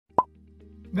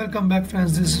Welcome back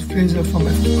friends, this is Fraser from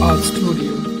Art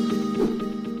Studio.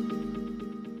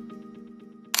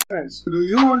 Friends, do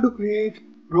you want to create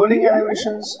rolling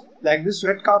animations like this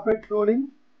red carpet rolling?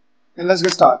 Then let's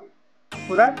get started.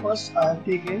 For that, first I have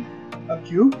taken a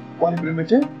cube, one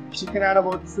primitive, so you can add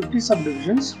about 50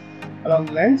 subdivisions along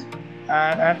the length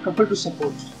and add couple to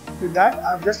support. With that,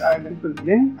 I've just added a simple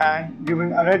blend and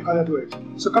given a red color to it.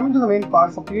 So coming to the main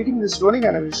part, for creating this rolling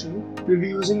animation, we'll be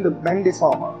using the bend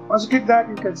deformer. Once you click that,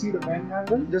 you can see the bend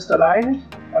handle. Just align it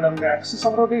along the axis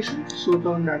of rotation. So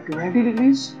turn that to 90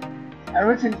 degrees. And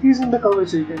with increasing the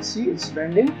curvature, you can see it's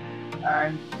bending.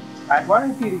 And at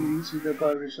 180 degrees with the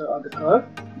curvature or the curve,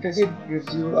 you can see it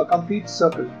gives you a complete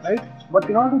circle, right? But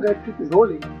in order to get it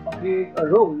rolling or create a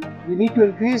roll, we need to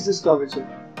increase this curvature.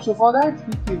 So for that,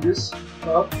 we keep this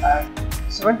curve at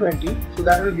 720, so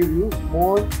that will give you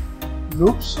more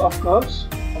loops of curves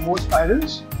or more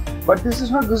spirals. But this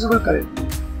is not visible currently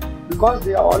because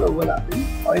they are all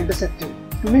overlapping or intersecting.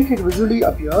 To make it visually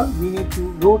appear, we need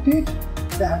to rotate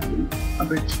the handle a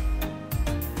bit.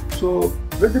 So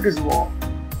with the gizmo,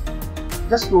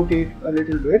 just rotate a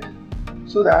little bit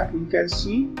so that we can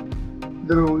see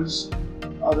the rolls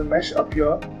or the mesh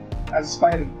appear as a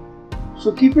spiral.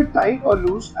 So keep it tight or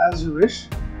loose as you wish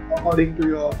according to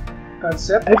your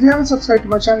concept. And if you haven't subscribed to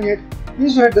my channel yet,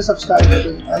 please hit the subscribe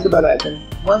button and the bell icon.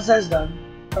 Once that's done,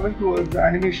 coming towards the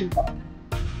animation part.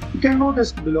 You can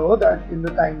notice below that in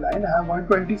the timeline I have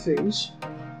 120 frames.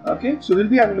 Okay, so we'll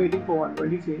be animating for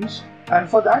 120 frames, and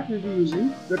for that we'll be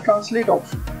using the translate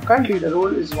option. Currently the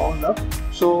roll is wound up,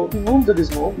 so if you move the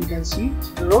gizmo, you can see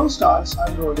the roll starts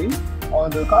unrolling, or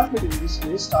the carpet in this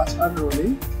case starts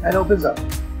unrolling and opens up.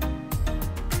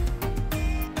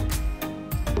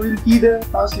 We'll key the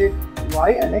translate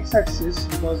Y and X axis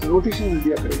because the rotation will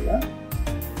be occurring here.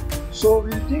 So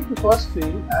we'll take the first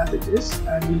frame as it is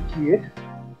and we'll key it.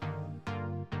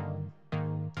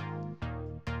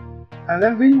 And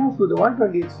then we'll move to the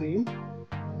 120th frame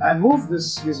and move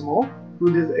this gizmo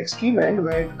to the extreme end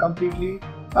where it completely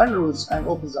unrolls and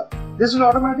opens up. This will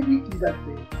automatically key that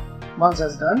frame. Once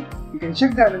that's done, you can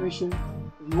check the animation.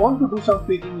 If you want to do some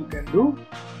tweaking, you can do.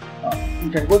 You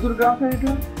can go to the graph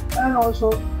editor and also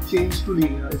change to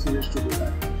linear if you wish to do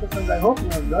that. So friends, I hope you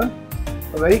have learned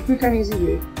a very quick and easy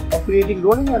way of creating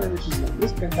rolling animations like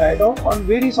this. You can try it out on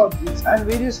various objects and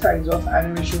various kinds of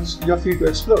animations you're free to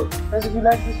explore. Friends, if you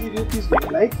like this video, please give it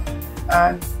a like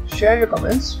and share your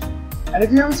comments. And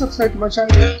if you haven't subscribed to my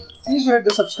channel yet, please hit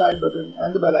the subscribe button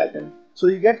and the bell icon so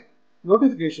you get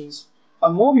notifications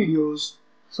on more videos.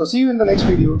 So see you in the next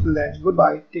video. Till then,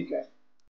 goodbye, take care.